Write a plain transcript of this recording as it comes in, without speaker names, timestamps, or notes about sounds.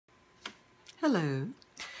Hello.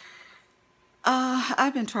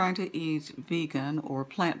 I've been trying to eat vegan or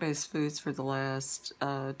plant-based foods for the last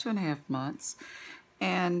 2.5 months,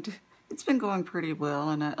 and it's been going pretty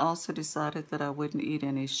well. And I also decided that I wouldn't eat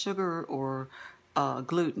any sugar or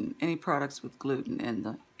gluten, any products with gluten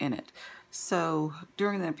in it. So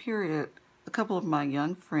during that period, a couple of my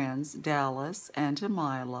young friends, Dallas and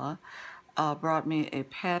Jamila, brought me a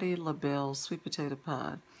Patti LaBelle sweet potato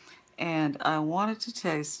pie. And I wanted to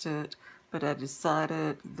taste it, but I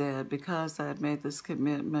decided that because I had made this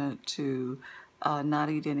commitment to not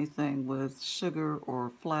eat anything with sugar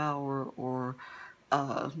or flour or,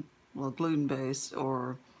 uh, well, gluten-based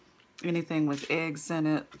or anything with eggs in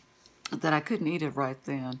it, that I couldn't eat it right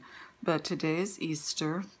then. But today is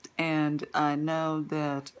Easter, and I know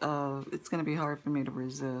that it's going to be hard for me to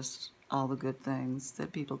resist all the good things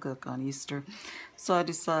that people cook on Easter. So I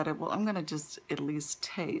decided, well, I'm going to just at least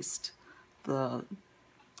taste the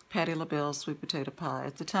Patti LaBelle sweet potato pie.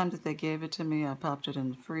 At the time that they gave it to me, I popped it in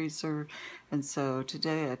the freezer, and so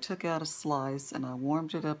today I took out a slice and I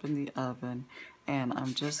warmed it up in the oven, and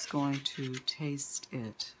I'm just going to taste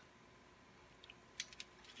it.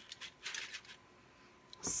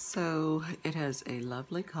 So it has a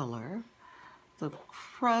lovely color. The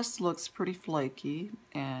crust looks pretty flaky,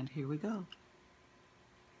 and here we go.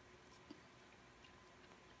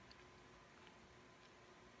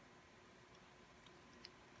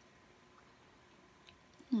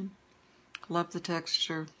 Love the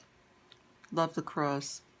texture, love the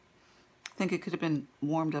crust. I think it could have been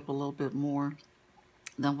warmed up a little bit more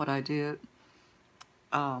than what I did.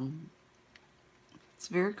 It's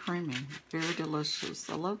very creamy, very delicious.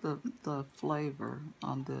 I love the flavor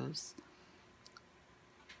on this.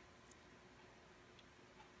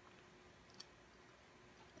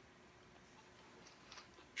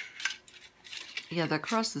 Yeah, the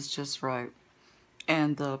crust is just right.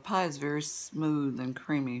 And the pie is very smooth and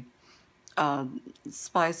creamy. Uh,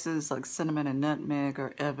 Spices like cinnamon and nutmeg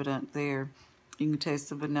are evident there. You can taste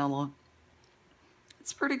the vanilla.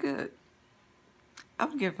 It's pretty good. I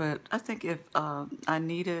would give it, I think if I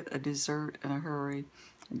needed a dessert in a hurry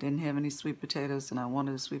and didn't have any sweet potatoes and I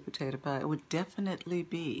wanted a sweet potato pie, it would definitely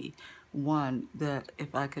be one that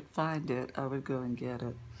if I could find it, I would go and get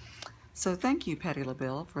it. So thank you, Patti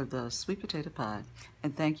LaBelle, for the sweet potato pie.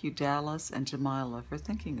 And thank you, Dallas and Jamila, for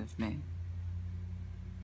thinking of me.